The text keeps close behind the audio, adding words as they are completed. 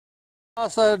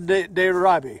Pasa de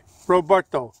Robbie,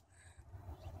 Roberto.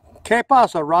 ¿Qué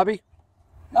pasa, Robbie?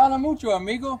 Nada mucho,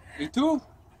 amigo. ¿Y tú?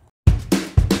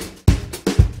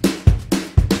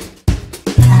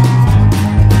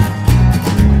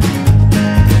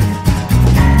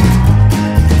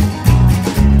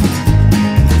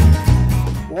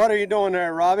 What are you doing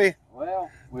there, Robbie?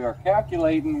 Well, we are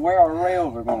calculating where our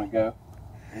rails are going to go.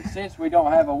 And since we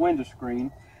don't have a window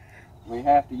screen, we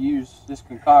have to use this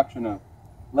concoction of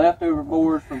leftover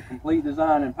boards from complete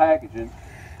design and packaging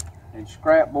and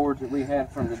scrap boards that we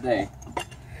had from today.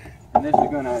 And this is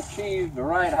going to achieve the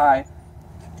right height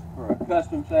for a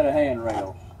custom set of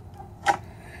handrails.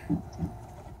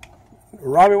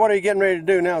 Robbie, what are you getting ready to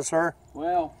do now, sir?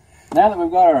 Well, now that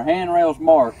we've got our handrails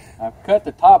marked, I've cut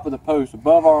the top of the post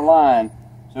above our line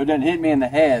so it doesn't hit me in the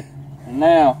head. And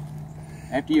now,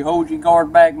 after you hold your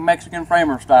guard back Mexican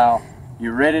framer style,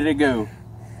 you're ready to go.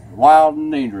 Wild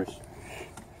and dangerous.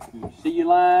 You see your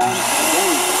line, go.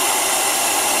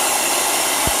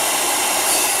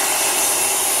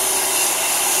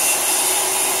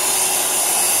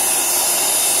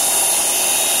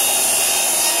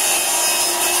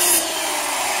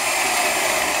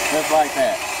 Just like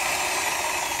that.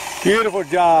 Beautiful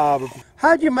job.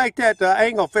 How'd you make that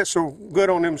angle fit so good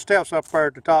on them steps up there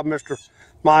at the top, Mr.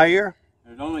 Meyer?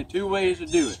 There's only two ways to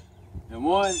do it. And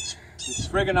one is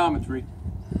trigonometry,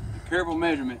 a careful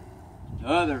measurement. The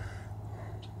other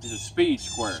is a speed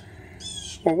square.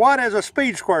 Well, what is a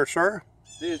speed square, sir?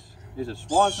 This is a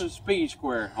Swanson speed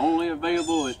square, only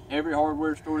available at every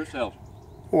hardware store that sells them.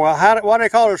 Well, why do they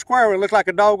call it a square when it looks like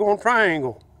a doggone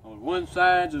triangle? On one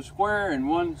side's a square and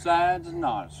one side's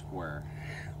not a square.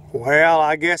 Well,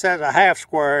 I guess that's a half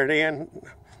square then,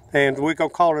 and we can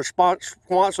call it a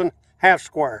Swanson half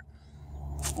square.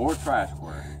 Or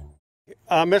tri-square.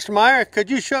 Mr. Meyer, could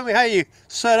you show me how you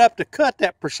set up to cut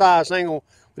that precise angle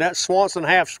with that Swanson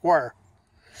half square?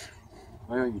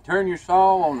 Well, you turn your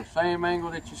saw on the same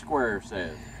angle that your square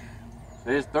says. It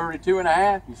says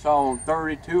 32.5, you saw on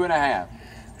 32.5.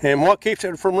 And what keeps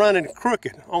it from running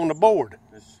crooked on the board?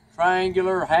 This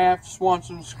triangular half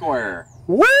Swanson square.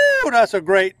 Woo! That's a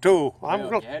great tool. Well,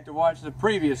 you had to watch the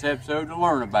previous episode to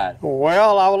learn about it.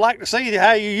 Well, I would like to see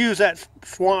how you use that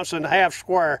Swanson half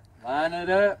square. Line it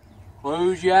up,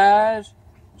 close your eyes,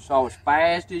 and saw as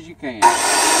fast as you can.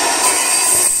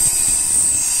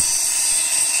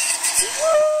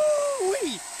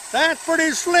 Woo-wee! That's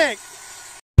pretty slick.